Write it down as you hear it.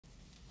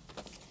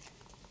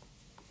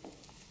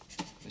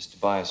Mr.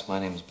 Tobias, my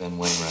name is Ben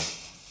Wainwright.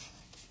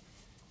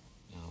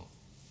 Now,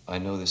 I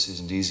know this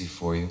isn't easy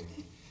for you,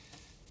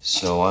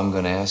 so I'm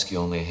going to ask you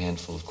only a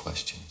handful of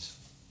questions.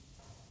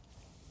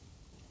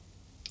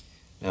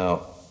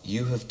 Now,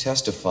 you have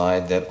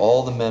testified that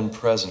all the men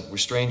present were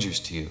strangers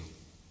to you.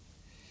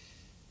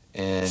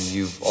 And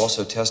you've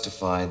also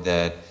testified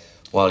that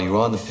while you were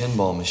on the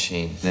pinball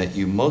machine, that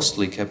you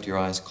mostly kept your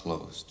eyes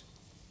closed.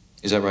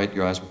 Is that right?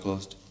 Your eyes were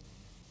closed?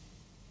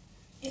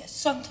 Yes,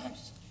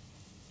 sometimes.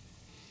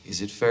 Is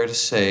it fair to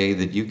say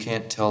that you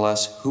can't tell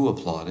us who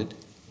applauded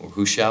or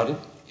who shouted?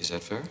 Is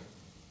that fair?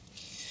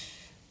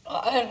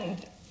 Okay,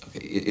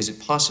 is it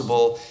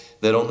possible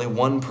that only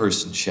one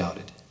person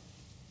shouted?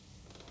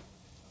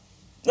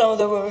 No,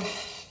 there were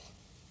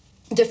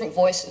different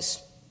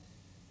voices.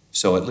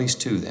 So at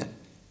least two, then.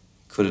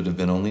 Could it have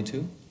been only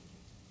two?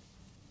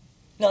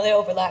 No, they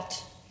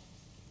overlapped.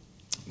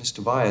 Mr.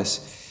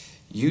 Tobias,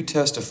 you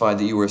testified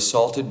that you were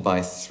assaulted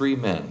by 3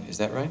 men. Is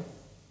that right?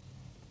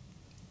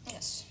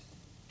 Yes.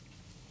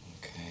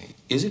 Okay.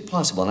 Is it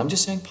possible, and I'm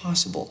just saying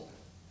possible,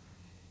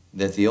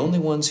 that the only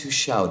ones who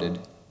shouted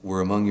were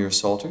among your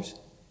assaulters?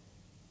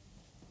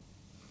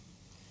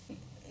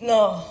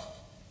 No.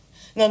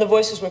 No, the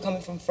voices were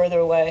coming from further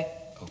away.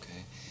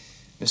 Okay.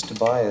 Mr.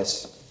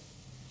 Tobias,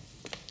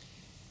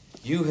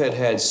 you had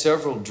had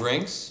several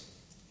drinks.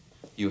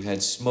 You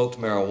had smoked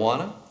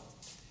marijuana.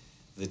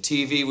 The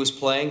TV was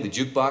playing. The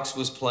jukebox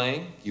was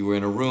playing. You were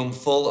in a room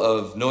full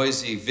of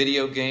noisy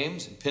video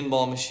games and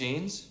pinball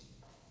machines.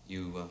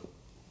 You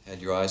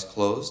had your eyes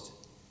closed,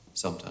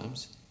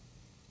 sometimes.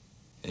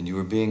 And you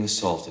were being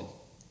assaulted.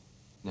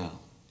 Now,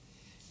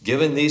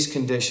 given these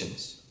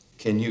conditions,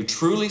 can you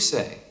truly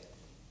say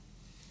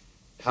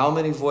how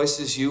many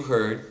voices you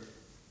heard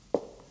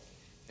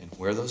and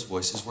where those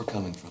voices were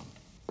coming from?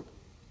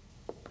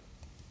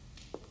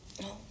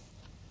 No.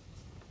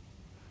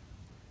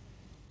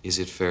 Is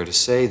it fair to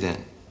say,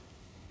 then,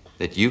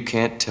 that you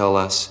can't tell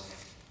us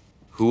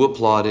who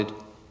applauded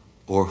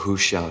or who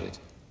shouted?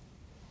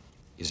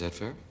 Is that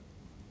fair?